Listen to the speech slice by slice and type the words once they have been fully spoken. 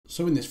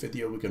So in this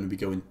video we're going to be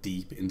going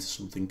deep into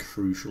something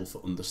crucial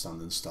for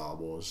understanding Star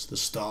Wars. The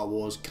Star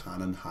Wars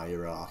canon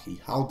hierarchy.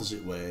 How does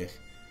it work?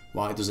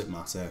 Why does it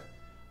matter?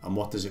 And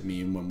what does it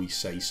mean when we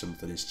say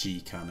something is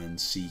g-canon,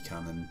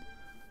 c-canon,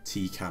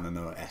 t-canon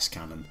or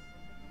s-canon?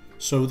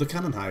 So the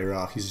canon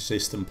hierarchy is a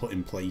system put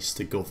in place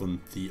to govern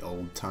the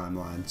old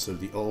timeline, so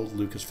the old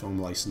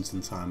Lucasfilm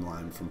licensing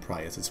timeline from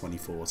prior to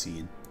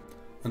 2014.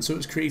 And so it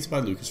was created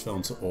by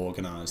Lucasfilm to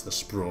organise the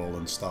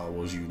sprawling Star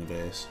Wars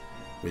universe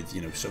with,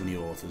 so many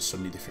authors, so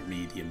many different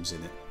mediums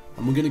in it.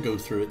 And we're going to go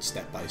through it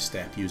step by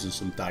step using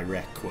some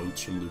direct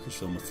quotes from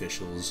Lucasfilm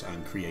officials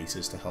and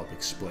creators to help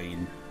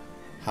explain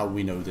how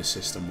we know this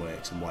system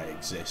works and why it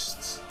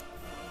exists.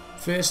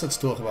 First, let's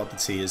talk about the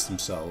tiers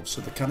themselves.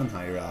 So the canon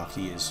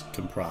hierarchy is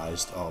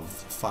comprised of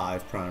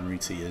 5 primary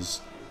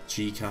tiers: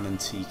 g-canon,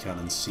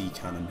 t-canon,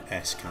 c-canon,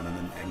 s-canon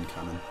and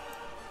n-canon.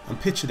 And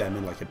picture them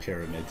in like a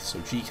pyramid, so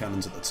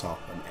g-canon's at the top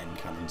and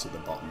n-canon's at the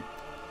bottom.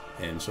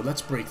 So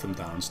let's break them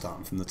down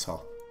starting from the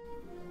top.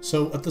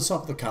 So at the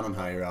top of the canon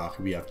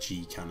hierarchy we have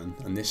g-canon,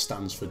 and this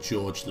stands for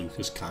George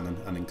Lucas canon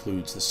and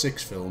includes the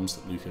 6 films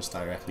that Lucas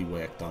directly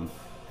worked on,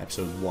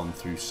 episode 1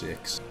 through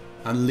 6.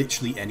 And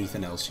literally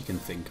anything else you can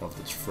think of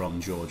that's from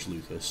George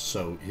Lucas,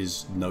 so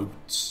his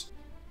notes,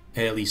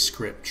 early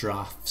script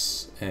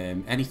drafts,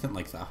 anything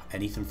like that,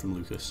 anything from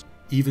Lucas.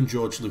 Even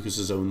George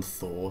Lucas's own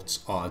thoughts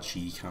are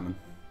g-canon.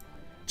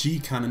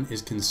 G-canon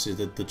is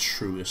considered the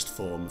truest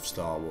form of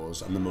Star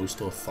Wars and the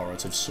most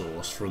authoritative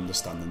source for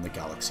understanding the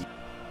galaxy.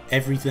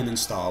 Everything in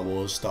Star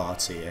Wars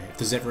starts here. If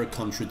there's ever a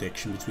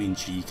contradiction between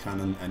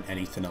G-canon and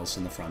anything else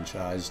in the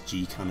franchise,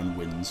 G-canon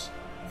wins.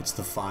 It's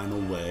the final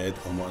word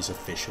on what is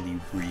officially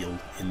real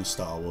in the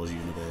Star Wars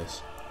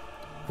universe.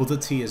 Other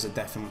tiers are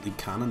definitely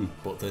canon,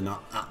 but they're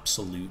not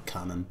absolute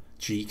canon.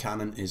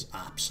 G-canon is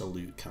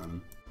absolute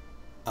canon.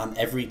 And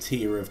every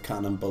tier of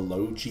canon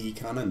below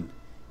G-canon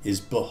is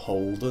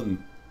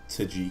beholden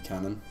to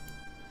G-canon.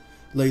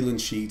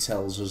 Leyland Shee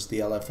tells us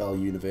the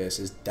LFL universe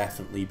is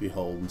definitely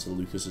beholden to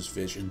Lucas's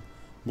vision,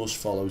 must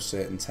follow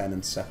certain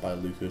tenets set by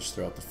Lucas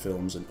throughout the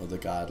films and other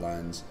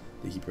guidelines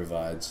that he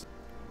provides.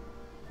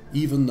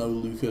 Even though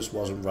Lucas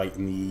wasn't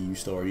writing the EU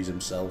stories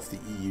himself, the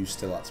EU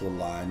still had to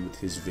align with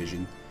his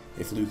vision.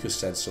 If Lucas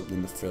said something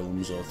in the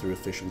films or through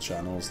official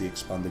channels, the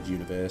expanded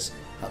universe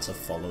had to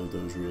follow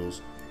those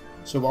rules.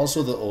 So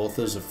also the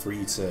authors are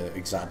free to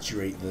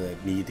exaggerate the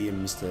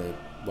mediums to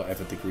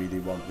whatever degree they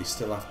want. They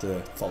still have to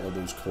follow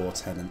those core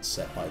tenets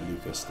set by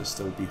Lucas. They're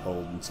still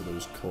beholden to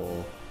those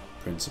core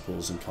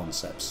principles and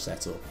concepts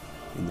set up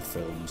in the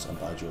films and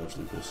by George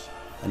Lucas.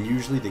 And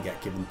usually they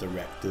get given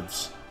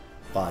directives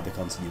by the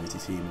continuity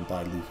team and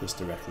by Lucas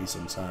directly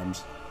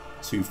sometimes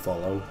to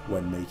follow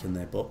when making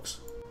their books.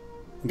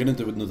 I'm going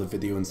to do another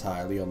video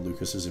entirely on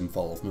Lucas's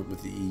involvement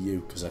with the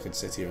EU because I could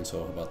sit here and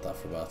talk about that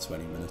for about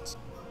 20 minutes.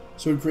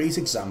 So a great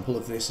example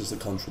of this is the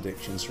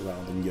contradiction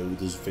surrounding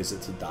Yoda's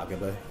visit to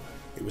Dagobah.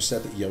 It was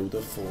said that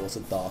Yoda fought a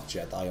Dark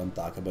Jedi on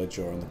Dagobah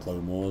during the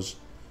Clone Wars.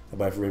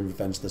 However, in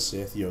Revenge of the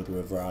Sith,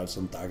 Yoda arrives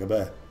on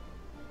Dagobah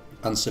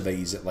and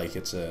surveys it like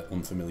it's an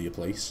unfamiliar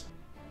place.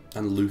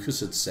 And Lucas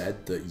had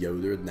said that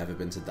Yoda had never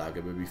been to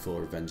Dagobah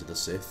before Revenge of the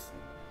Sith.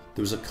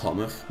 There was a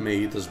comic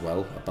made as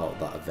well about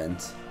that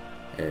event,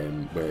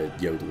 where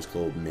Yoda was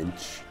called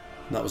Minch.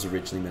 And that was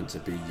originally meant to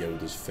be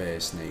Yoda's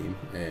first name,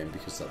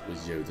 because that was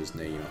Yoda's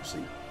name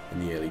actually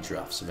in the early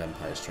drafts of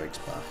Empire Strikes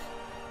Back.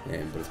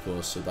 But of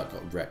course, so that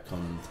got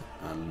retconned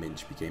and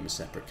Minch became a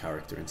separate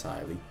character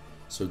entirely.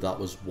 So that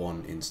was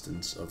one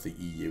instance of the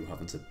EU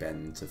having to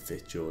bend to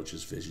fit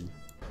George's vision.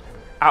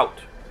 Out!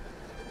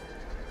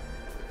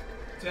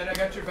 Dad, I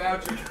got your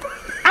voucher.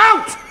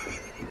 Out!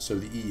 So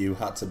the EU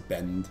had to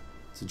bend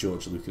to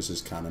George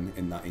Lucas's canon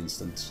in that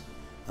instance,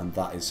 and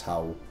that is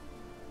how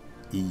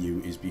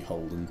EU is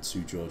beholden to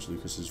George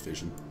Lucas's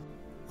vision.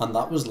 And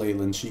that was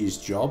Leyland Shee's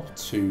job,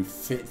 to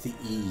fit the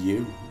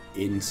EU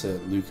into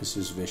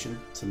Lucas's vision,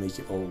 to make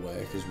it all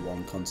work as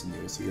one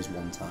continuity, as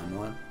one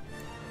timeline.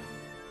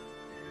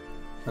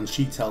 And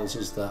she tells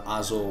us that,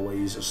 as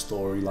always, a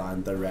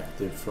storyline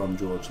directive from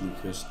George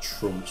Lucas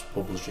trumps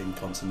publishing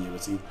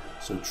continuity,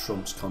 so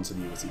trumps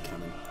continuity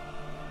canon.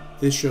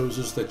 This shows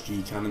us that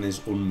G-canon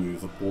is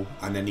unmovable,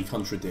 and any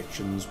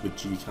contradictions with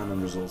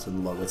G-canon result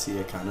in lower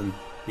tier canon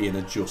being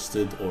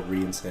adjusted or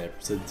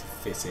reinterpreted to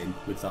fit in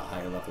with that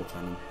higher level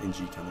canon in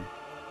G-canon.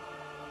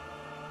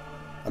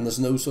 And there's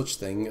no such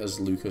thing as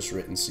Lucas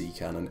written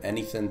C-canon.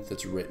 Anything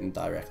that's written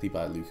directly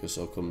by Lucas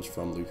or comes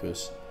from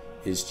Lucas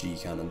is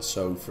G-canon.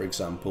 So for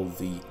example,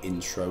 the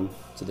intro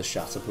to the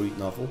Shatterpoint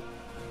novel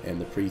and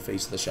the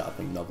preface to the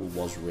Shatterpoint novel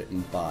was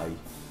written by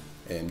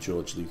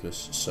George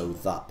Lucas, so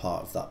that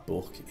part of that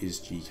book is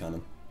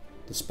G-canon,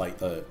 despite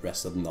the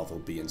rest of the novel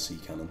being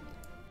C-canon.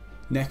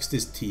 Next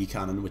is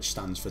T-canon, which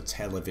stands for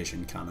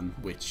television canon,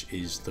 which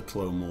is the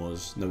Clone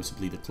Wars,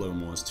 notably the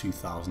Clone Wars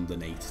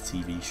 2008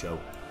 TV show.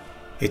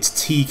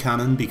 It's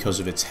T-canon because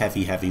of its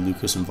heavy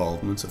Lucas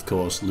involvement. Of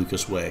course,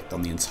 Lucas worked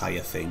on the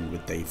entire thing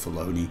with Dave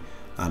Filoni,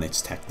 and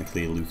it's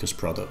technically a Lucas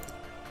product.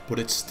 But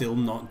it's still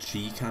not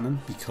g-canon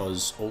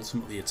because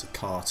ultimately it's a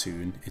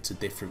cartoon, it's a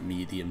different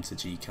medium to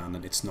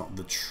g-canon, it's not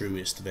the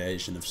truest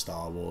version of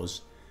Star Wars.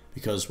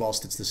 Because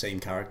whilst it's the same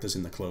characters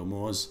in the Clone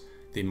Wars,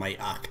 they might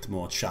act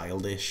more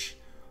childish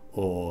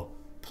or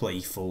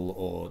playful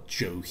or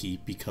jokey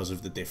because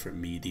of the different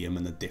medium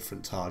and the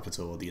different target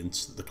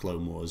audience that the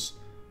Clone Wars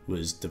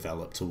was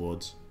developed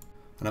towards.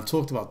 And I've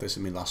talked about this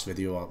in my last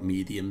video about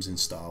mediums in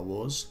Star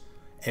Wars.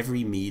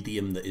 Every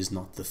medium that is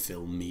not the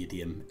film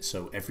medium,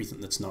 so everything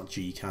that's not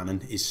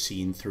g-canon, is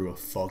seen through a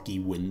foggy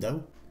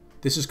window.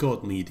 This is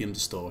called medium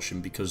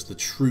distortion because the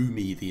true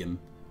medium,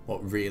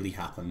 what really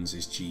happens,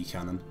 is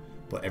g-canon,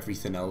 but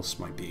everything else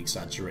might be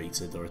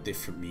exaggerated or a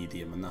different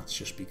medium, and that's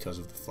just because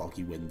of the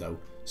foggy window.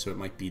 So it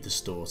might be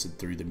distorted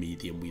through the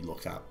medium we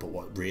look at, but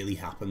what really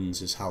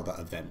happens is how that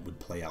event would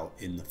play out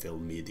in the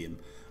film medium.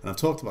 And I've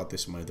talked about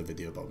this in my other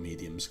video about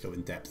mediums, go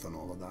in depth on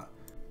all of that.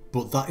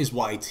 But that is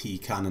why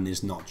t-canon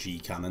is not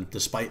g-canon.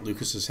 Despite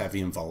Lucas's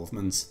heavy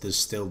involvement, there's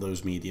still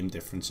those medium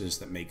differences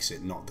that makes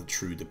it not the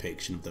true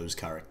depiction of those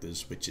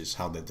characters, which is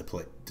how they're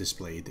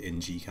displayed in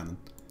g-canon.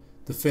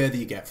 The further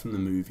you get from the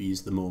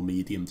movies, the more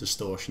medium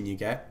distortion you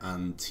get,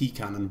 and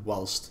t-canon,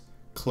 whilst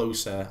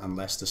closer and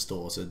less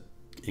distorted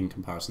in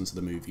comparison to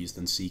the movies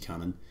than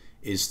c-canon,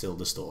 is still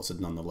distorted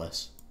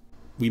nonetheless.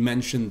 We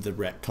mentioned the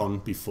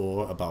retcon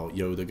before about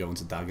Yoda going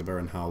to Dagobah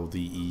and how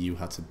the EU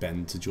had to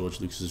bend to George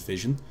Lucas's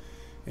vision.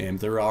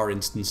 There are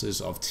instances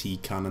of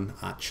t-canon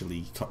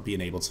actually being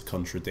able to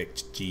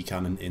contradict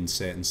g-canon in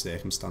certain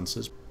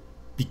circumstances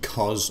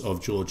because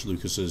of George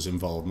Lucas's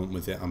involvement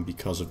with it and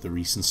because of the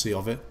recency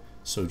of it.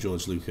 So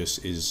George Lucas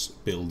is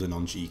building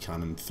on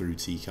g-canon through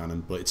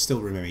t-canon, but it still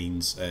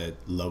remains a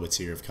lower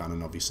tier of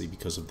canon, obviously,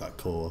 because of that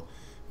core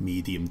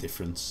medium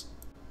difference.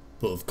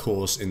 But of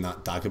course, in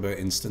that Dagobah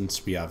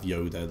instance, we have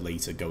Yoda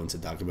later going to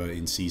Dagobah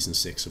in Season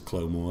 6 of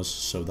Clone Wars,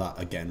 so that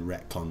again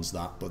retcons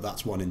that, but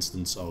that's one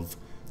instance of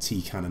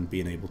t-canon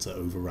being able to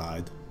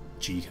override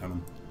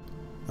g-canon.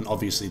 And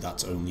obviously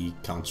that only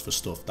counts for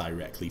stuff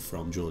directly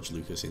from George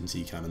Lucas in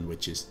t-canon,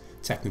 which is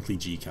technically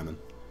g-canon,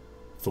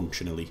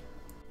 functionally.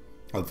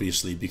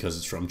 Obviously because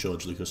it's from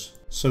George Lucas.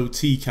 So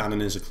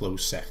t-canon is a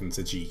close second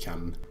to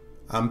g-canon.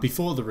 And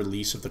before the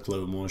release of the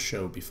Clone Wars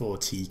show, before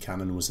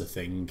t-canon was a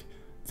thing,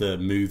 the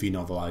movie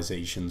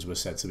novelizations were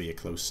said to be a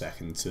close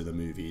second to the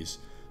movies.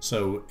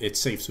 So it's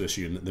safe to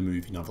assume that the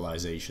movie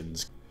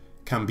novelizations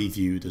can be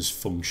viewed as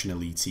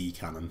functionally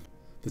t-canon.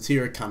 The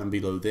tier of canon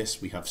below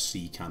this we have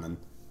c-canon,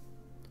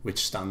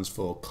 which stands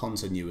for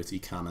continuity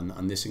canon,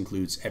 and this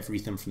includes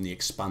everything from the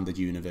expanded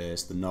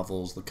universe, the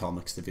novels, the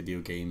comics, the video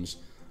games,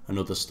 and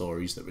other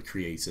stories that were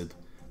created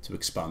to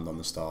expand on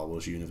the Star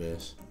Wars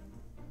universe.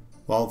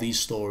 While these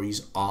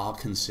stories are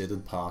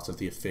considered part of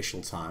the official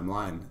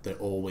timeline, they're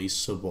always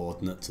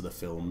subordinate to the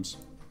films.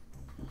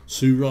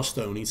 Sue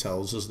Rostoni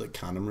tells us that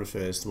canon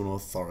refers to an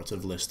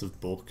authoritative list of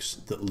books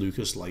that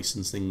Lucas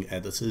licensing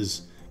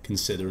editors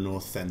consider an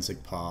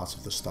authentic part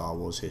of the Star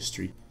Wars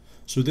history.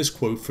 So this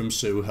quote from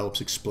Sue helps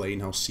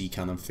explain how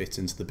c-canon fits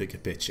into the bigger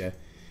picture.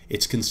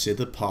 It's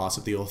considered part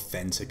of the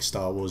authentic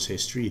Star Wars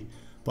history,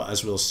 but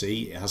as we'll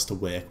see, it has to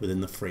work within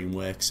the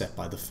framework set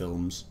by the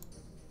films.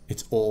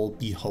 It's all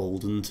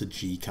beholden to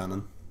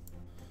g-canon.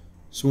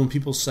 So when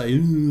people say,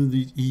 oh,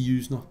 the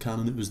EU's not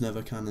canon, it was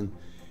never canon,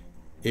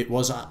 it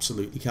was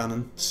absolutely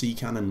canon.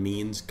 C-canon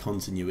means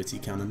continuity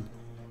canon,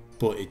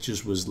 but it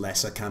just was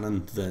lesser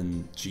canon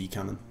than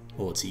g-canon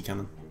or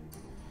t-canon.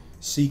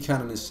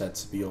 C-canon is said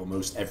to be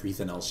almost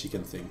everything else you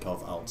can think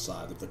of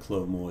outside of the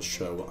Clone Wars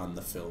show and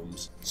the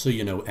films. So,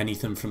 you know,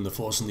 anything from the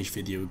Force Unleashed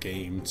video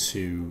game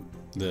to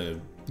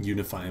the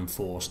Unifying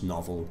Force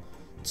novel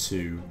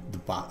to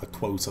a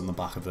quote on the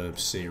back of a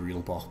cereal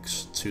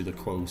box to the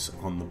quote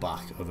on the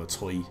back of a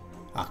toy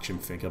action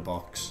figure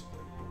box.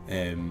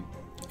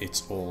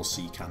 It's all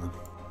c-canon.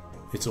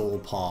 It's all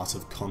part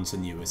of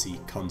continuity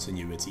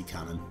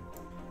canon.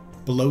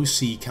 Below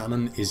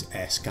c-canon is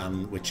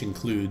s-canon, which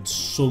includes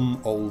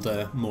some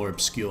older, more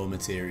obscure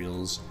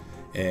materials,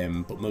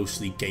 but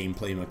mostly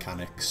gameplay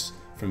mechanics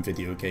from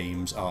video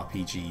games,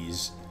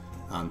 RPGs,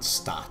 and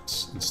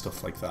stats and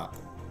stuff like that.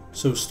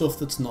 So stuff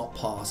that's not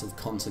part of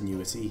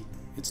continuity,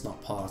 it's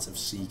not part of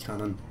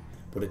c-canon,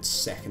 but it's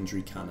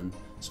secondary canon.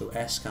 So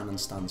s-canon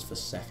stands for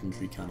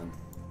secondary canon.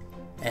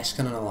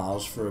 S-canon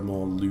allows for a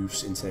more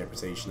loose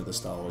interpretation of the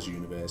Star Wars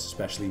universe,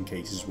 especially in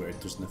cases where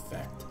it doesn't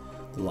affect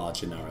the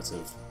larger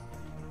narrative.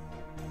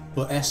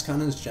 But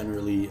S-canon is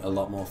generally a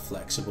lot more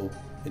flexible.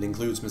 It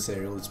includes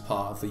material that's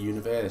part of the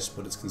universe,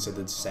 but it's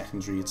considered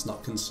secondary. It's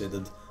not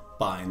considered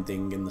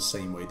binding in the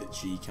same way that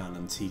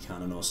G-canon,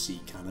 T-canon or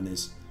C-canon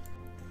is.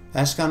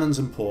 S-canon's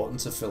important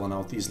to filling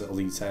out these little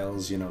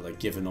details, you know, like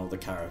giving all the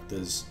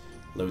characters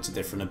loads of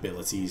different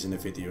abilities in a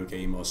video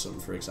game or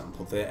something, for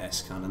example. They're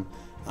S-canon,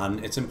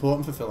 and it's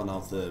important for filling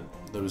out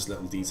those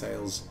little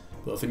details.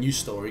 But if a new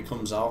story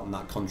comes out and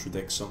that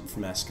contradicts something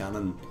from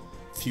S-canon,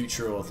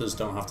 future authors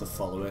don't have to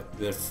follow it.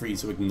 They're free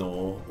to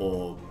ignore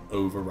or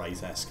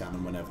overwrite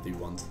S-canon whenever they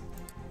want.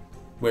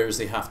 Whereas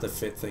they have to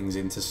fit things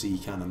into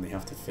C-canon, they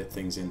have to fit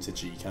things into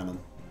G-canon.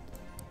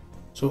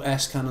 So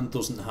s-canon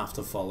doesn't have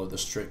to follow the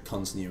strict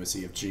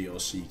continuity of G or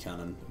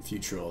c-canon, and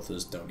future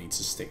authors don't need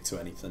to stick to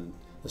anything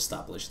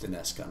established in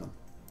s-canon.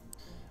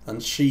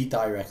 And she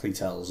directly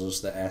tells us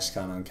that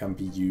s-canon can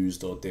be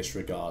used or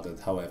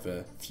disregarded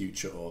however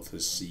future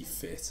authors see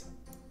fit.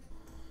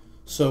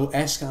 So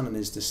s-canon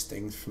is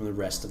distinct from the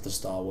rest of the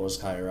Star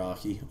Wars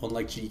hierarchy.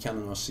 Unlike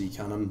g-canon or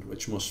c-canon,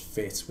 which must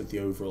fit with the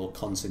overall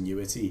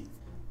continuity,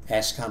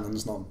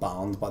 s-canon's not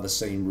bound by the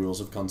same rules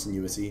of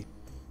continuity.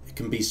 It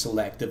can be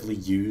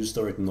selectively used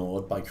or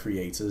ignored by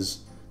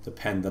creators,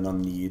 depending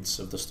on needs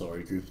of the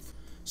story group.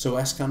 So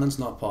s-canon's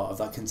not part of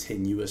that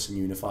continuous and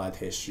unified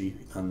history,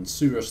 and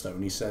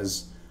SWTOR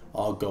says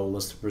our goal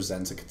is to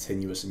present a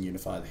continuous and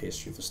unified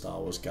history of the Star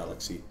Wars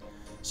galaxy.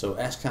 So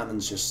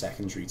s-canon's just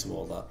secondary to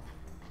all that.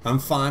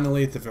 And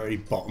finally, at the very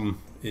bottom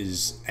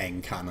is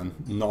n-canon,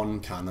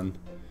 non-canon.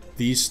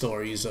 These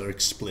stories are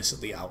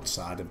explicitly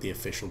outside of the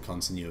official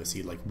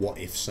continuity, like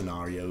what-if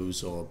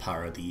scenarios or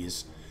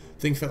parodies.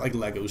 Think of it like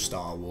Lego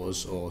Star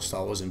Wars or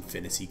Star Wars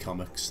Infinity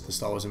comics. The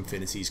Star Wars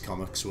Infinities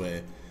comics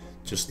were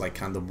just like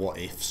kind of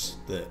what-ifs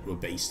that were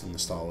based in the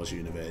Star Wars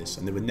universe,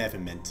 and they were never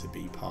meant to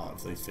be part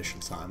of the official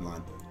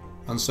timeline.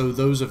 And so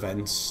those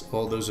events,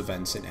 all those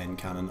events in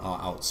n-canon are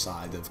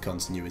outside of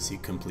continuity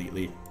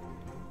completely,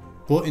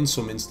 but in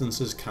some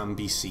instances can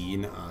be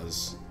seen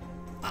as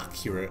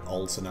accurate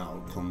alternate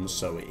outcomes,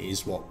 so it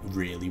is what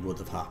really would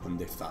have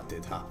happened if that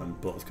did happen,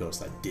 but of course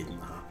that didn't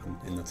happen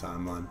in the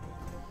timeline.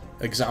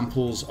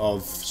 Examples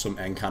of some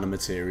n-canon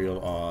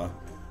material are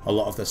a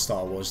lot of the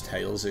Star Wars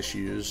Tales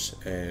issues,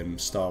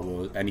 Star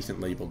Wars, anything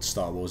labelled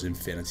Star Wars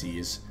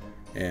Infinities,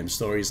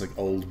 stories like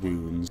Old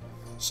Wounds.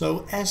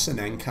 So S and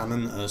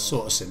n-canon are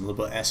sort of similar,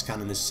 but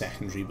s-canon is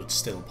secondary but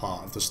still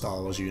part of the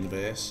Star Wars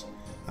universe,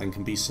 and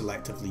can be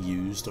selectively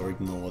used or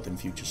ignored in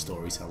future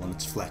storytelling.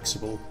 It's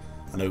flexible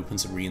and open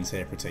to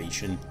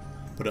reinterpretation,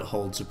 but it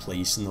holds a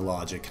place in the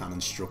larger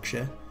canon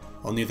structure.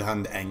 On the other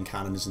hand,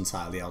 n-canon is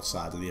entirely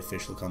outside of the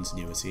official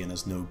continuity and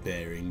has no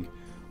bearing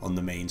on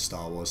the main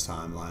Star Wars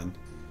timeline,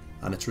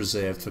 and it's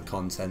reserved for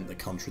content that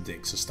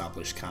contradicts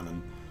established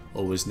canon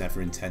or was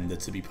never intended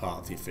to be part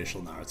of the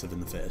official narrative in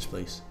the first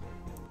place.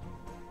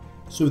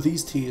 So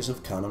these tiers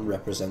of canon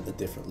represent the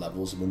different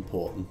levels of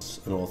importance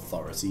and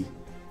authority,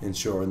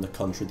 ensuring that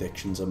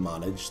contradictions are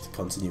managed,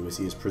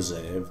 continuity is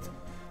preserved,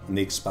 and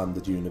the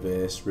expanded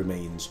universe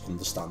remains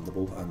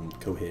understandable and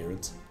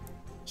coherent.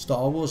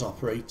 Star Wars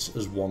operates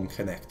as one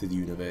connected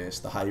universe.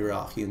 The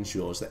hierarchy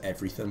ensures that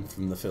everything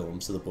from the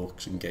films to the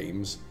books and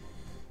games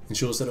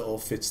ensures that it all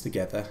fits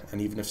together,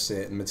 and even if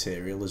certain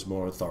material is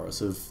more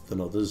authoritative than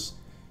others,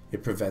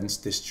 it prevents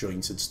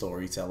disjointed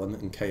storytelling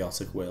and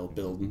chaotic world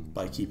building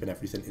by keeping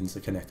everything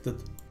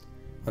interconnected.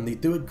 And they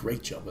do a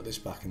great job at this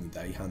back in the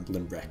day,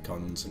 handling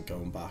retcons and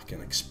going back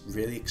and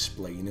really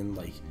explaining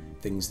like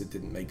things that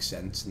didn't make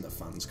sense and that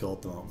fans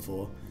called them out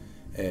for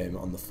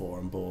on the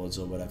forum boards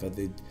or whatever.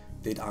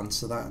 They'd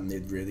answer that and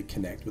they'd really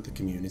connect with the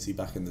community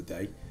back in the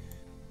day.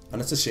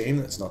 And it's a shame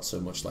that it's not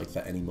so much like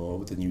that anymore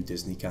with the new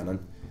Disney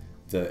canon,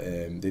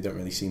 that they don't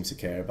really seem to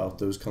care about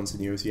those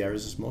continuity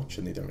errors as much,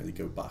 and they don't really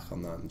go back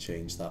on that and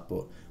change that.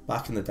 But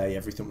back in the day,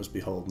 everything was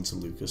beholden to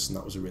Lucas, and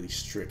that was a really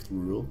strict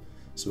rule.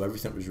 So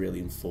everything was really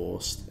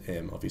enforced,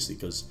 obviously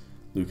because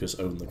Lucas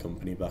owned the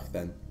company back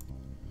then.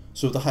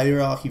 So the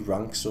hierarchy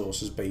ranks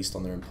sources based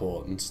on their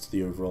importance to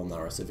the overall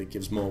narrative. It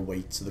gives more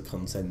weight to the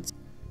content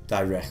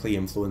directly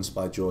influenced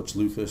by George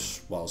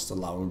Lucas, whilst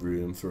allowing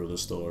room for other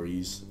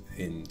stories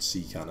in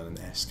c-canon and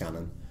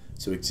s-canon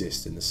to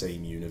exist in the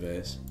same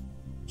universe.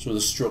 So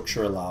the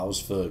structure allows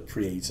for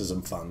creators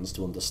and fans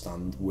to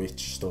understand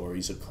which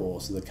stories are core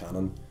to the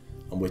canon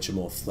and which are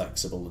more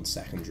flexible and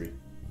secondary.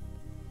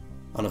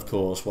 And of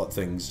course, what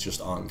things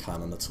just aren't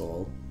canon at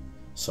all.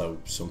 So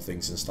some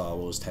things in Star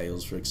Wars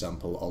Tales, for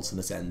example,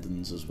 alternate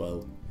endings as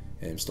well,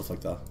 stuff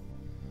like that.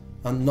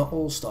 And not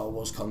all Star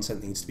Wars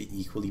content needs to be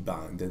equally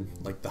binding.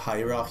 Like, the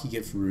hierarchy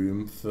gives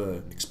room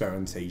for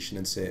experimentation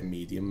in certain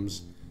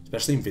mediums,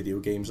 especially in video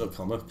games or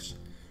comics,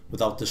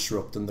 without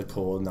disrupting the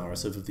core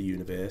narrative of the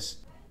universe.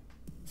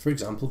 For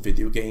example,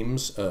 video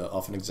games are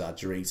often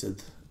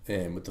exaggerated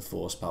with the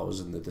Force powers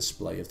and the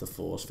display of the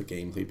Force for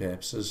gameplay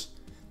purposes.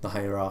 The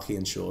hierarchy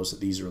ensures that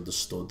these are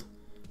understood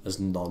as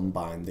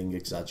non-binding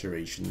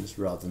exaggerations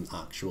rather than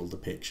actual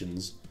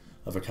depictions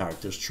of a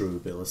character's true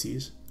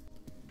abilities.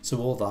 So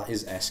all that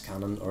is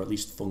s-canon, or at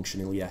least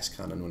functionally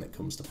s-canon when it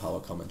comes to power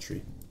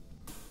commentary.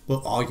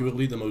 But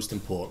arguably the most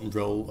important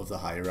role of the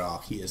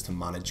hierarchy is to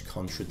manage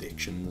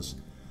contradictions,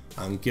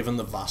 and given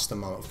the vast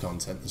amount of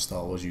content in the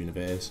Star Wars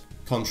universe,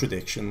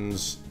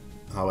 contradictions,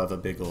 however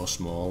big or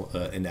small,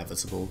 are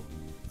inevitable.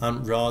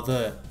 And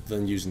rather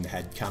than using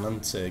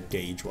headcanon to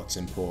gauge what's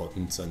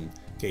important and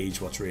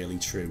gauge what's really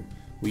true,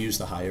 we use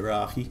the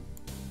hierarchy.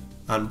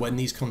 And when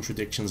these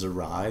contradictions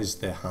arise,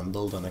 they're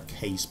handled on a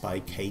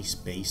case-by-case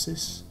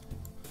basis.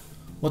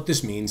 What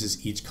this means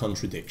is each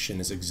contradiction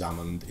is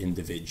examined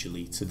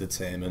individually to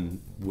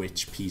determine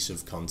which piece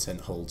of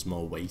content holds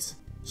more weight.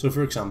 So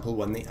for example,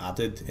 when they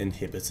added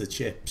inhibitor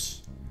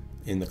chips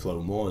in the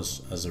Clone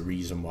Wars as a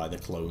reason why the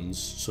clones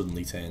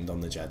suddenly turned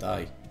on the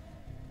Jedi,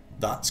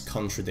 That's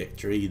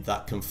contradictory,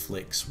 that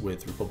conflicts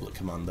with Republic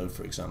Commando,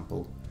 for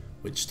example,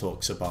 which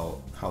talks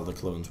about how the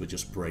clones were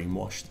just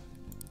brainwashed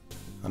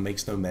and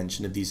makes no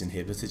mention of these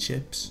inhibitor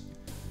chips.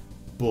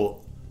 But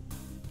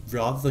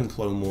rather than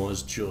Clone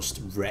Wars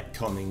just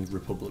retconning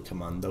Republic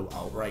Commando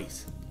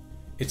outright,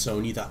 it's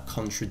only that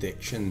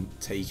contradiction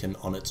taken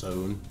on its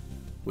own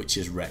which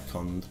is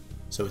retconned.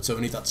 So it's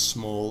only that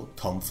small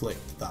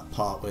conflict, that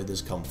part where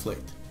there's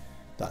conflict,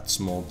 that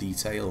small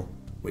detail,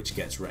 which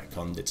gets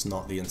retconned. It's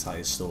not the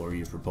entire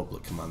story of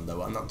Republic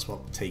Commando, and that's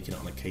what taking it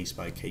on a case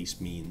by case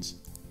means.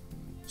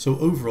 So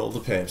overall, the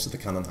purpose of the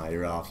canon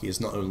hierarchy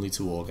is not only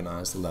to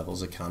organise the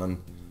levels of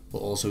canon, but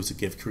also to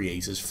give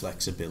creators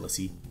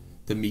flexibility.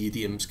 The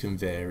mediums can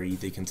vary,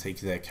 they can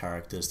take their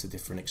characters to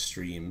different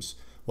extremes,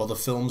 while the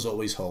films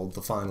always hold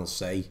the final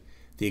say.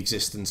 The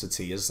existence of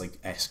tiers like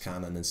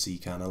s-canon and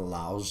c-canon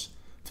allows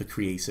for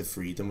creative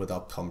freedom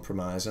without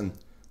compromising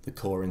the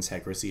core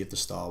integrity of the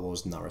Star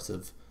Wars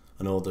narrative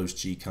and all those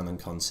g-canon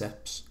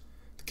concepts.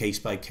 The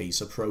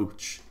case-by-case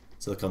approach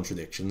to the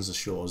contradictions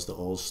assures that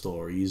all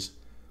stories,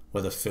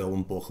 whether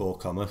film, book or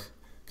comic,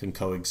 can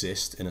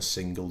coexist in a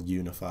single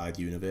unified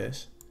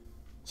universe.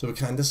 So it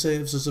kind of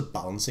serves as a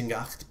balancing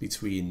act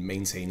between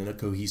maintaining a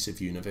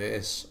cohesive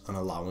universe and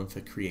allowing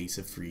for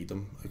creative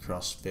freedom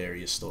across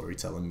various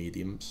storytelling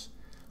mediums.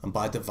 And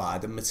by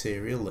dividing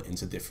material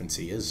into different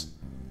tiers,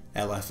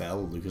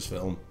 LFL,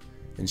 Lucasfilm,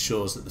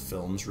 ensures that the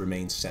films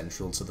remain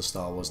central to the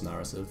Star Wars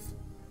narrative,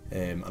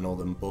 and all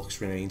the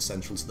books remain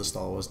central to the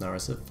Star Wars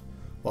narrative,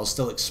 while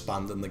still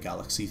expanding the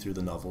galaxy through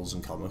the novels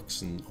and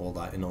comics and all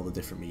that in all the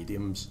different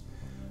mediums.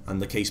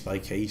 And the case by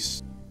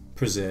case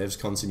preserves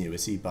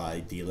continuity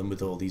by dealing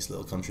with all these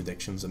little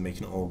contradictions and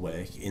making it all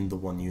work in the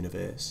one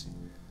universe.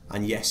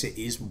 And yes, it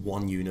is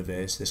one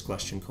universe. This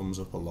question comes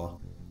up a lot.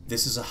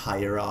 This is a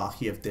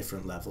hierarchy of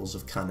different levels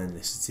of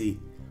canonicity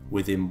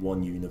within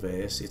one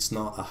universe. It's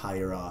not a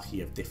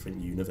hierarchy of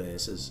different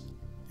universes.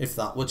 If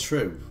that were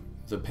true,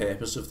 the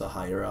purpose of the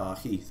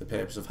hierarchy, the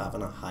purpose of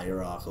having a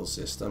hierarchical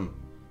system,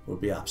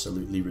 would be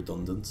absolutely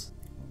redundant.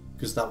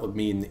 Because that would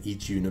mean that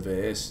each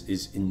universe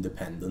is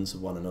independent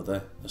of one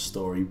another. A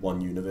story, one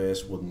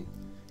universe, wouldn't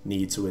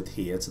need to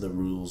adhere to the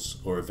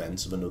rules or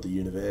events of another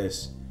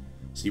universe.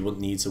 So you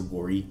wouldn't need to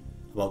worry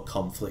about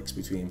conflicts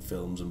between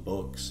films and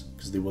books,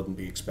 because they wouldn't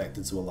be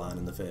expected to align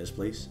in the first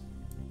place.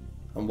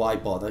 And why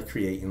bother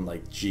creating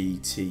like G,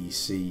 T,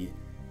 C,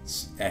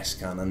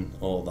 s-canon,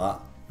 all that?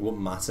 It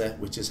wouldn't matter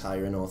which is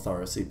higher in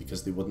authority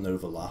because they wouldn't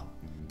overlap.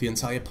 The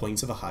entire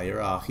point of a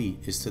hierarchy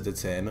is to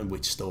determine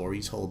which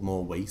stories hold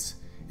more weight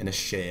in a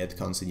shared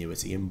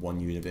continuity in one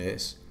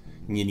universe.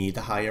 And you need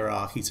a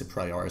hierarchy to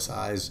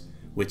prioritise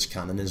which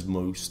canon is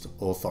most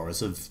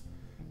authoritative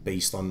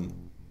based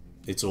on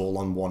it's all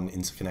on one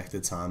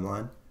interconnected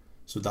timeline.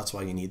 So that's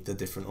why you need the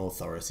different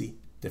authority,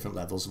 different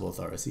levels of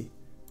authority.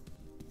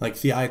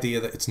 Like the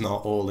idea that it's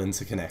not all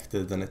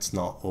interconnected and it's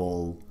not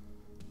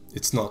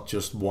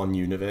just one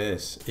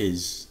universe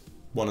is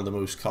one of the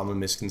most common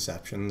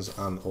misconceptions,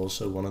 and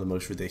also one of the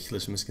most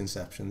ridiculous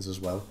misconceptions as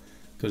well,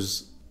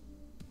 because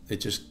it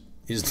just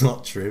is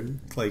not true.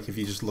 Like if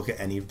you just look at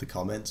any of the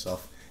comments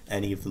of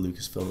any of the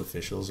Lucasfilm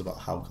officials about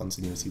how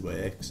continuity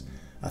works,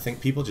 I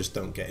think people just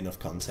don't get enough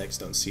context,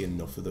 don't see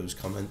enough of those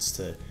comments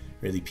to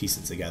really piece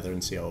it together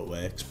and see how it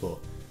works. But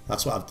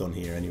that's what I've done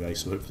here anyway,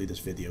 so hopefully this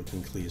video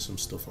can clear some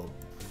stuff up.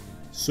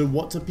 So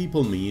what do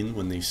people mean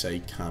when they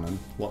say canon?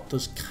 What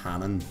does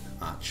canon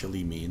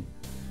actually mean?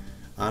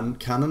 And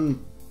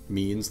canon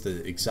means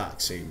the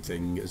exact same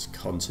thing as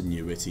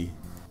continuity.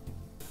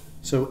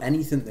 So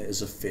anything that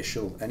is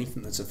official,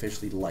 anything that's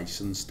officially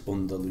licensed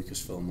under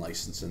Lucasfilm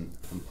licensing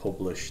and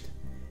published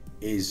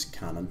is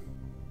canon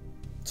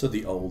to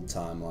the old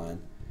timeline.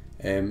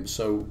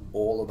 So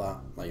all of that,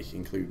 like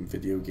including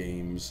video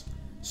games,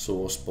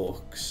 source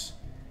books,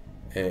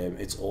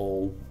 it's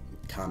all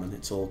canon,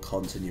 it's all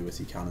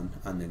continuity canon.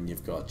 And then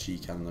you've got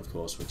g-canon, of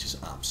course, which is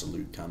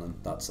absolute canon.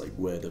 That's like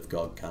word of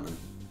God canon.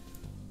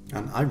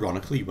 And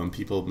ironically, when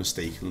people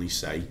mistakenly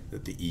say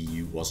that the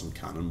EU wasn't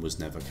canon, was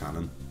never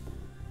canon,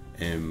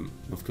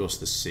 of course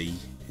the C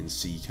in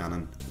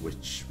c-canon,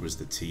 which was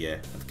the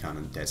tier of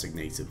canon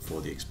designated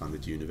for the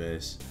expanded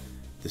universe,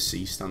 the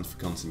C stands for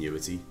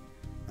continuity,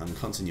 and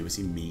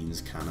continuity means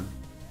canon.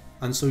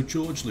 And so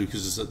George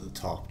Lucas is at the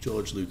top.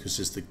 George Lucas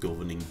is the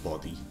governing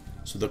body.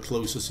 So the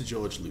closer to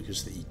George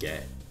Lucas that you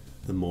get,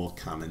 the more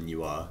canon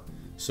you are.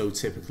 So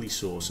typically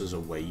sources are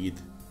weighed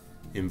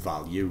in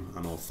value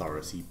and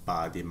authority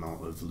by the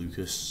amount of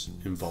Lucas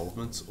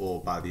involvement,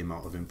 or by the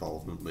amount of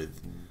involvement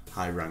with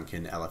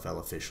high-ranking LFL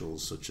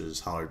officials such as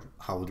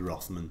Howard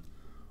Rothman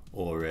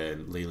or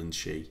Leland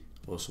Shee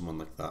or someone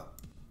like that.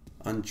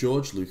 And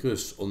George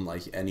Lucas,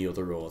 unlike any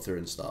other author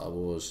in Star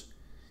Wars,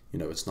 you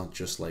know, it's not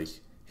just like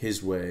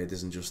his word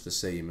isn't just the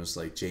same as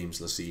like James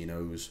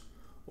Luceno's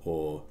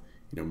or,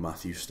 you know,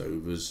 Matthew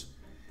Stover's.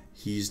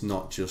 He's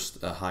not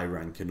just a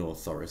high-ranking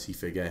authority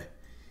figure.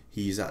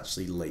 He's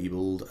actually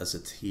labelled as a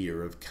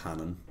tier of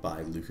canon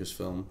by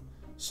Lucasfilm.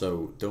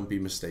 So don't be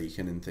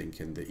mistaken in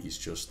thinking that he's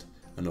just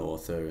an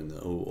author and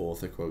the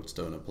author quotes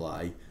don't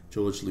apply,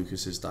 George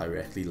Lucas is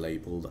directly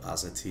labelled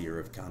as a tier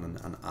of canon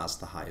and as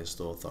the highest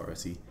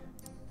authority.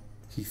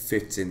 He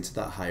fits into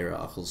that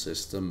hierarchical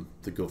system,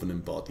 the governing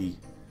body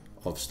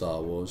of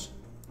Star Wars.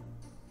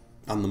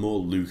 And the more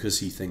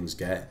Lucas-y things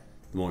get,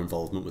 the more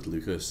involvement with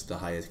Lucas, the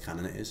higher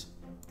canon it is.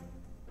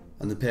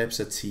 And the purpose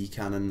of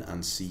t-canon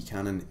and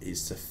c-canon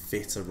is to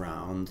fit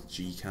around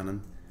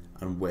g-canon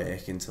and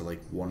work into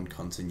like one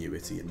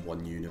continuity in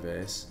one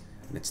universe,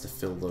 and it's to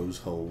fill those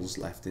holes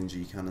left in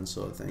g-canon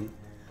sort of thing.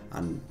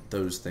 And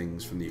those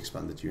things from the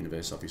expanded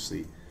universe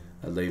obviously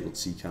are labelled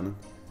c-canon,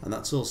 and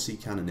that's all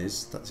c-canon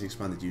is. That's the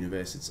expanded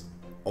universe. It's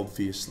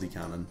obviously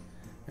canon.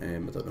 I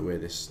don't know where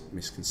this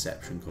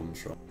misconception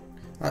comes from.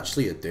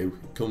 Actually I do.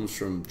 It comes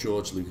from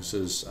George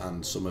Lucas's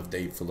and some of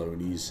Dave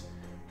Filoni's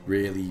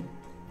really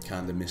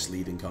kind of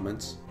misleading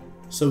comments.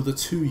 So the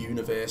two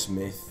universe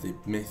myth, the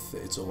myth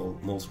that it's all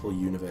multiple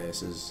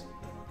universes,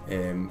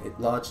 it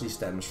largely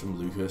stems from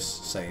Lucas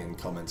saying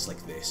comments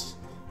like this,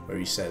 where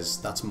he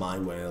says, that's my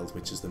world,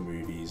 which is the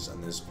movies,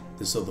 and there's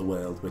this other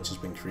world which has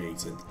been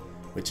created,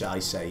 which I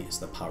say is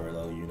the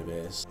parallel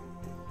universe.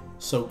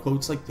 So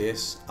quotes like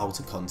this, out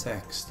of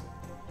context,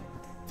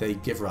 they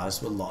give rise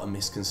to a lot of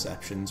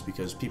misconceptions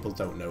because people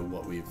don't know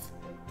what we've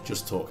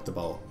just talked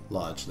about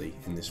largely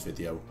in this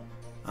video,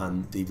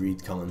 and they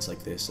read comments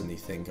like this and they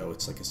think, oh,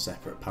 it's like a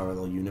separate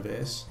parallel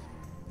universe.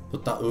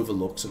 But that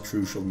overlooks a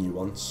crucial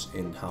nuance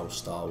in how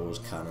Star Wars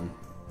canon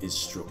is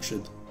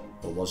structured,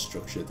 or was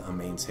structured and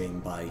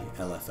maintained by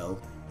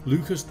LFL.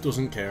 Lucas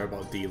doesn't care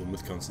about dealing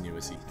with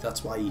continuity.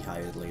 That's why he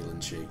hired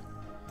Leyland Shee.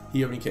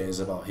 He only cares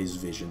about his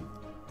vision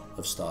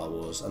of Star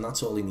Wars, and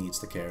that's all he needs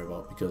to care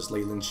about, because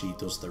Leyland Shee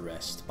does the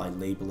rest by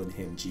labelling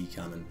him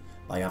g-canon,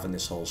 by having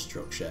this whole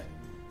structure,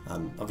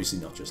 and obviously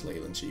not just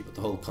Leyland Shee, but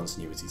the whole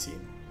continuity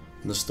team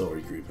and the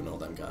story group and all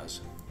them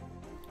guys.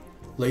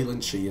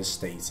 Leyland Shee has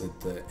stated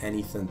that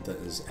anything that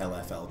is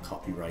LFL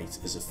copyright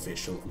is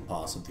official and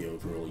part of the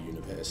overall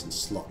universe and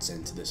slots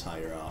into this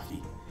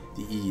hierarchy.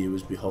 The EU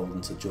is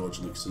beholden to George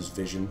Lucas's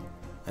vision,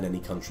 and any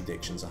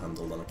contradictions are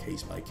handled on a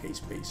case-by-case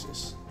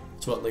basis.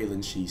 It's what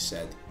Leyland Shee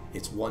said.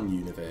 It's one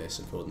universe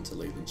according to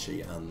Leyland Shee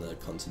and the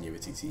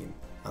continuity team,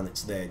 and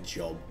it's their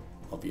job,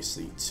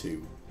 obviously,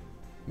 to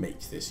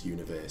make this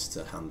universe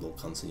to handle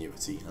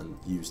continuity and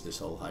use this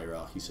whole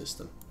hierarchy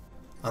system.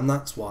 And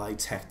that's why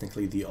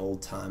technically the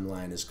old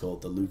timeline is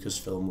called the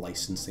Lucasfilm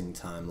licensing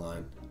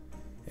timeline,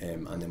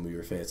 and then we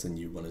refer to the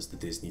new one as the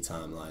Disney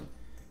timeline,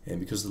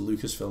 because the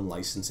Lucasfilm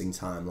licensing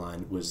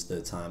timeline was the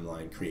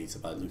timeline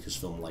created by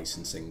Lucasfilm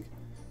Licensing,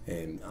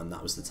 and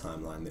that was the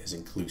timeline that is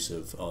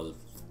inclusive of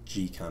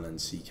g-canon,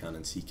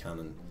 c-canon,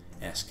 t-canon,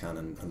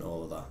 s-canon and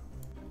all of that.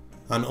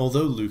 And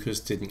although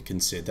Lucas didn't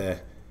consider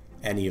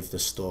any of the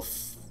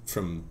stuff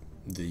from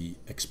the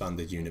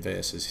expanded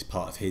universe as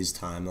part of his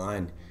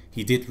timeline,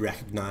 he did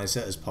recognise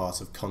it as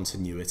part of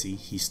continuity.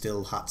 He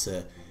still had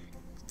to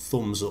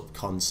thumbs up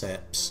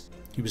concepts.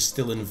 He was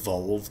still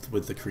involved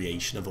with the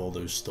creation of all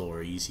those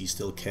stories. He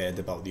still cared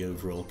about the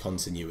overall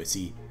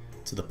continuity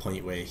to the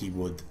point where he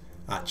would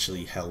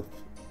actually help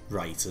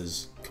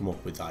writers come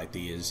up with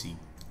ideas. He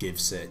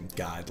gives certain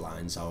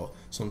guidelines out.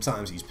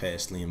 Sometimes he's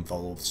personally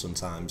involved,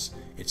 sometimes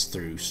it's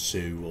through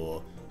Sue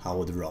or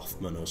Howard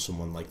Rothman or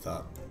someone like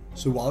that.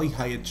 So while he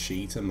hired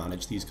Shee to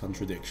manage these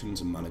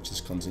contradictions and manage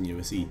this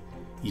continuity,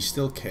 he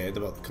still cared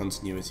about the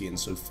continuity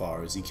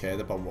insofar as he cared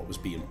about what was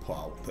being put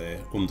out there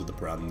under the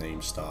brand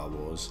name Star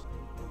Wars.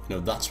 You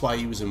know, that's why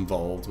he was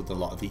involved with a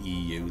lot of the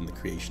EU and the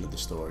creation of the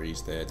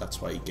stories there.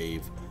 That's why he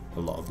gave a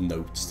lot of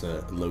notes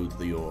to load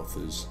the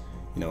authors,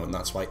 you know, and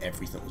that's why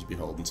everything was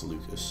beholden to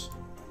Lucas.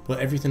 But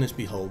everything is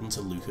beholden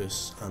to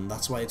Lucas, and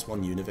that's why it's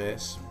one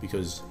universe,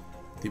 because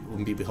they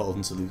wouldn't be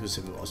beholden to Lucas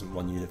if it wasn't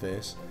one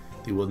universe.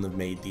 They wouldn't have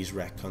made these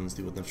retcons,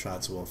 they wouldn't have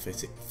tried to all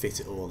fit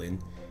it all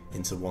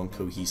into one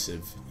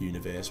cohesive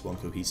universe, one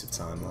cohesive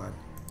timeline.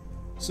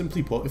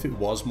 Simply put, if it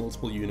was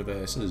multiple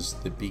universes,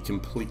 there'd be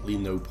completely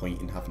no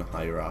point in having a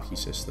hierarchy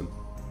system.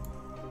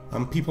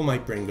 And people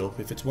might bring up,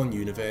 if it's one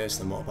universe,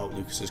 then what about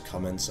Lucas's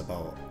comments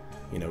about,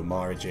 you know,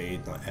 Mara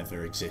Jade not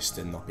ever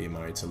existing, not being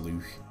married to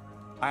Luke?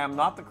 I am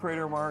not the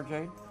creator of Mara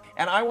Jade,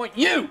 and I want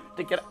you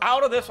to get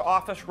out of this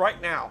office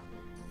right now.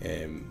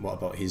 What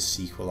about his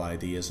sequel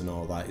ideas and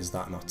all that? Is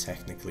that not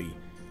technically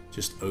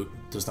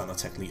does that not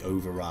technically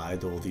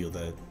override all the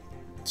other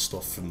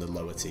stuff from the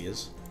lower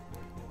tiers?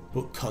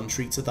 But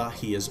contrary to that,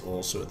 he has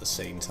also at the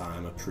same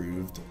time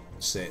approved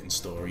certain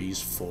stories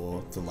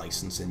for the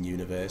licensing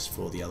universe,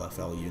 for the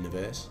LFL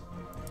universe.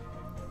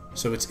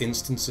 So it's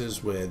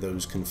instances where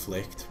those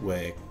conflict,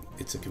 where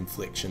it's a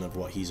confliction of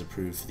what he's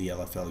approved for the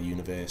LFL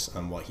universe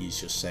and what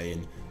he's just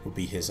saying would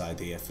be his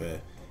idea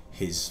for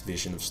his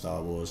vision of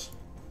Star Wars.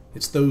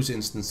 It's those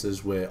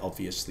instances where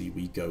obviously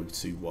we go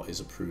to what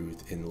is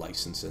approved in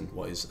licensing,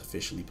 what is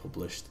officially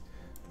published.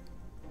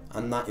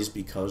 And that is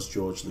because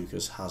George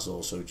Lucas has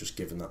also just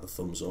given that the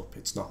thumbs up.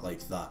 It's not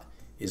like that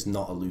is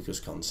not a Lucas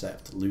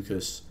concept.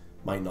 Lucas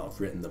might not have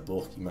written the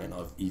book, he might not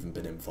have even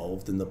been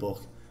involved in the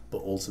book,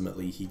 but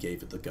ultimately he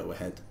gave it the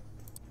go-ahead.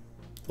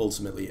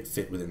 ultimately it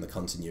fit within the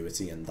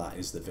continuity, and that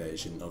is the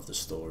version of the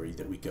story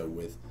that we go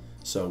with.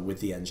 So with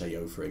the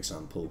NJO, for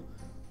example,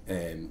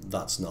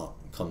 that's not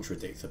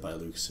contradicted by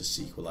Lucas's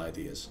sequel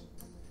ideas.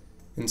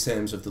 In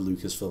terms of the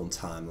Lucasfilm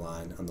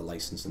timeline and the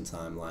licensing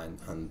timeline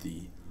and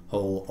the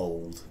whole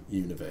old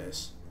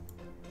universe.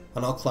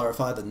 And I'll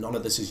clarify that none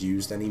of this is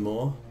used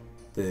anymore.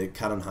 The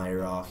canon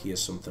hierarchy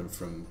is something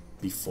from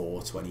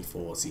before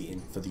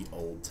 2014 for the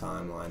old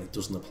timeline. It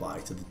doesn't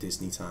apply to the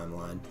Disney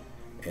timeline.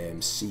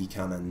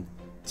 C-canon,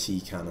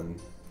 t-canon,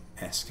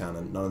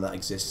 s-canon, none of that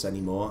exists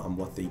anymore, and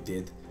what they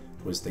did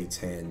was they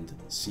turned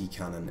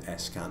c-canon,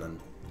 s-canon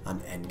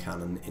and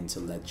n-canon into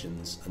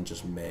legends and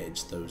just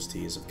merged those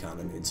tiers of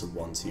canon into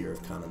one tier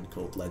of canon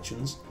called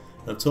legends.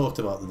 And I've talked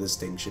about the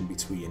distinction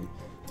between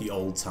the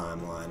old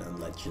timeline and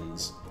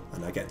legends,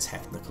 and I get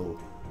technical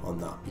on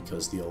that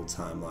because the old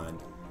timeline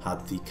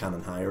had the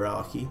canon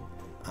hierarchy,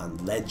 and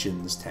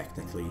legends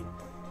technically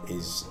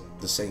is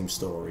the same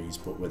stories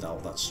but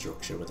without that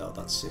structure, without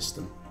that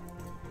system.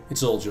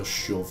 It's all just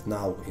shoved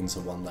now into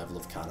one level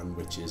of canon,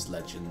 which is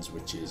legends,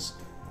 which is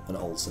an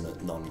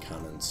alternate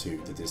non-canon to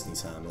the Disney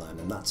timeline,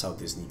 and that's how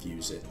Disney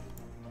views it.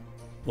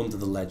 Under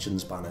the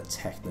Legends banner,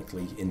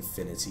 technically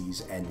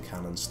Infinity's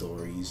n-canon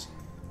stories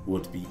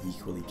would be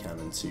equally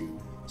canon to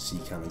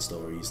c-canon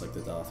stories like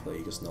the Darth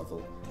Plagueis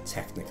novel,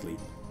 technically.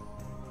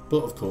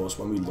 But of course,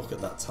 when we look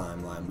at that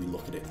timeline, we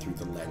look at it through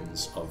the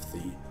lens of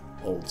the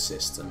old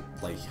system,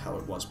 like how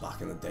it was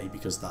back in the day,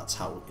 because that's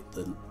how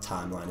the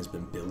timeline has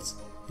been built.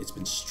 It's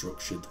been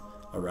structured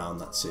around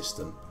that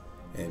system.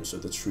 So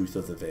the truth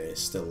of the verse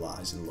still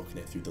lies in looking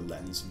at it through the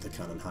lens of the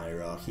canon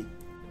hierarchy.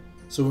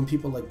 So when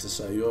people like to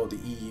say, oh, the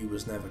EU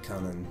was never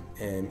canon,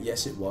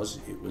 yes it was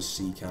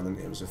c-canon,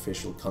 it was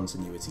official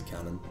continuity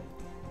canon.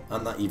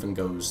 And that even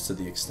goes to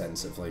the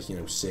extent of, like, you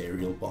know,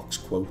 cereal box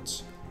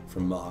quotes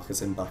from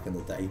marketing back in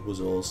the day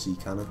was all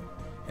c-canon.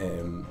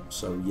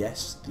 So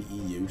yes, the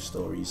EU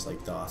stories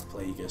like Darth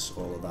Plagueis,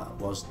 all of that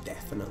was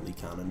definitely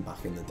canon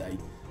back in the day.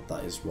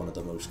 That is one of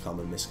the most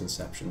common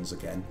misconceptions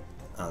again,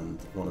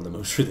 and one of the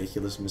most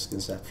ridiculous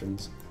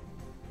misconceptions.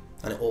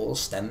 And it all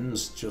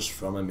stems just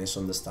from a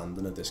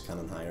misunderstanding of this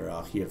canon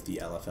hierarchy, of the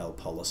LFL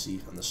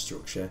policy and the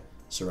structure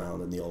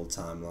surrounding the old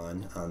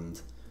timeline,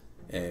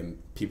 and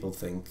people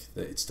think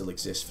that it still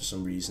exists for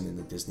some reason in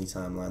the Disney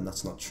timeline.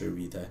 That's not true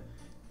either.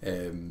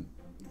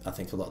 I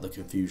think a lot of the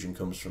confusion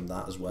comes from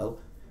that as well.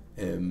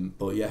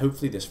 But yeah,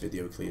 hopefully this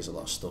video clears a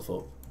lot of stuff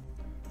up.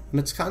 And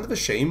it's kind of a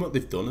shame what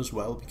they've done as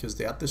well, because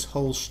they had this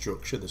whole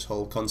structure, this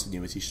whole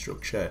continuity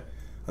structure,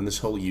 and this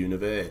whole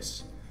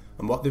universe.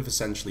 And what they've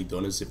essentially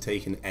done is they've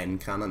taken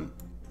n-canon,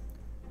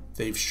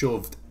 they've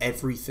shoved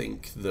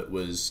everything that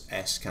was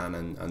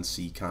s-canon and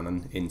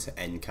c-canon into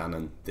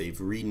n-canon. They've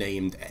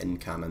renamed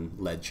n-canon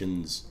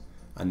Legends,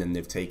 and then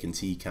they've taken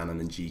t-canon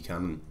and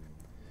g-canon,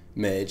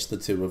 merged the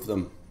two of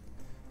them,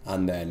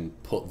 and then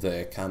put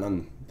their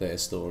canon, their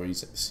stories,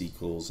 the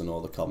sequels and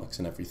all the comics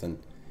and everything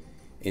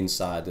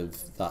inside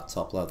of that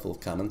top level of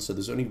canon. So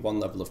there's only one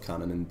level of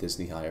canon in the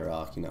Disney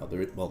hierarchy now.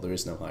 There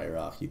is no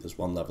hierarchy. There's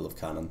one level of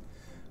canon,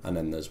 and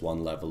then there's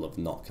one level of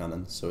not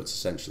canon. So it's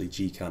essentially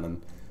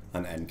g-canon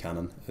and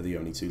n-canon are the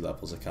only two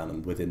levels of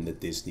canon within the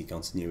Disney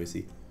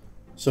continuity.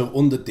 So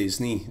under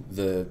Disney,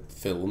 the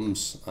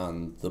films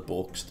and the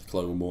books, the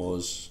Clone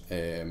Wars,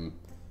 the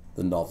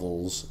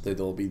novels,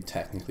 they'd all be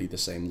technically the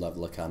same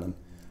level of canon.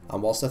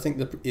 And whilst I think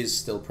there is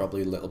still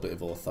probably a little bit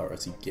of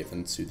authority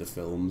given to the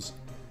films,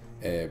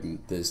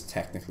 there's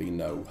technically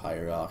no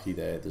hierarchy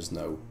there. There's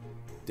no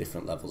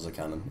different levels of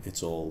canon.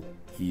 It's all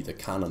either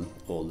canon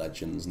or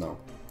legends now.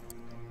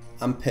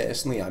 And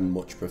personally, I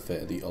much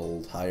prefer the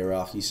old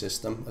hierarchy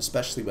system,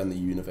 especially when the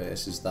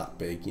universe is that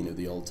big. You know,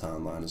 the old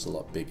timeline is a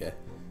lot bigger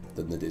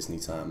than the Disney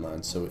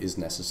timeline, so it is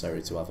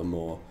necessary to have a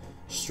more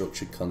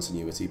structured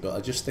continuity. But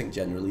I just think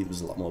generally there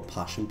was a lot more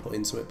passion put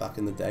into it back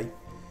in the day,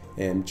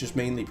 just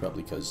mainly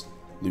probably because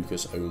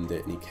Lucas owned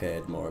it and he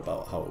cared more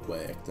about how it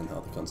worked and how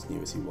the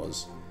continuity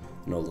was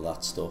and all of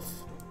that stuff.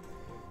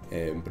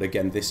 But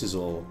again, this is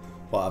all,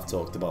 what I've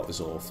talked about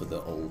is all for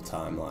the old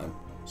timeline.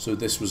 So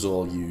this was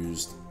all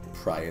used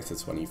prior to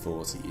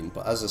 2014,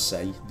 but as I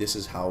say, this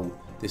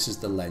is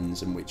the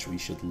lens in which we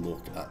should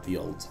look at the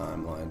old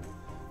timeline,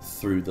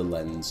 through the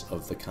lens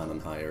of the canon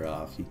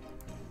hierarchy.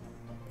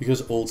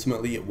 Because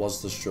ultimately it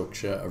was the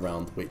structure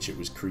around which it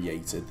was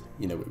created.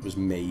 You know, it was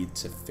made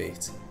to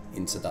fit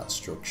into that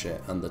structure,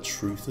 and the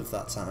truth of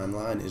that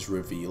timeline is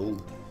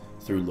revealed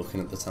through looking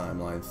at the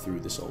timeline through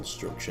this old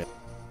structure.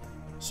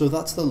 So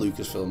that's the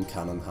Lucasfilm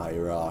canon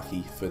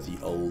hierarchy for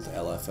the old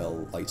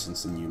LFL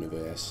licensing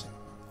universe.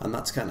 And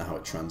that's kind of how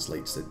it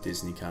translates to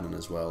Disney canon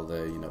as well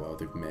there, you know, how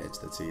they've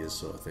merged the tiers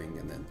sort of thing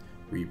and then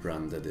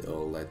rebranded it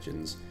all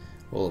Legends,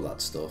 all of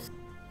that stuff.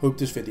 Hope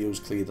this video's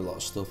cleared a lot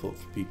of stuff up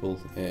for people.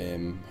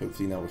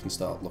 Hopefully now we can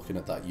start looking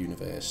at that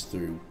universe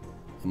through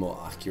a more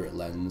accurate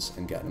lens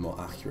and getting a more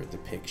accurate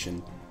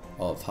depiction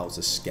of how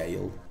to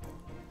scale,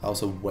 how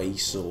to weigh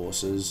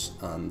sources,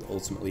 and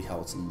ultimately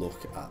how to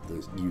look at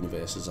the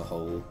universe as a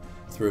whole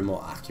through a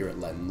more accurate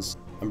lens.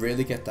 and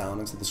really get down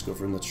into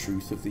discovering the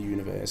truth of the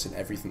universe and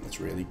everything that's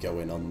really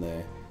going on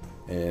there.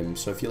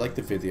 So if you liked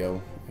the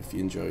video, if you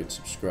enjoyed,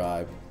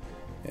 subscribe,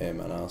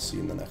 and I'll see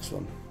you in the next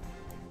one.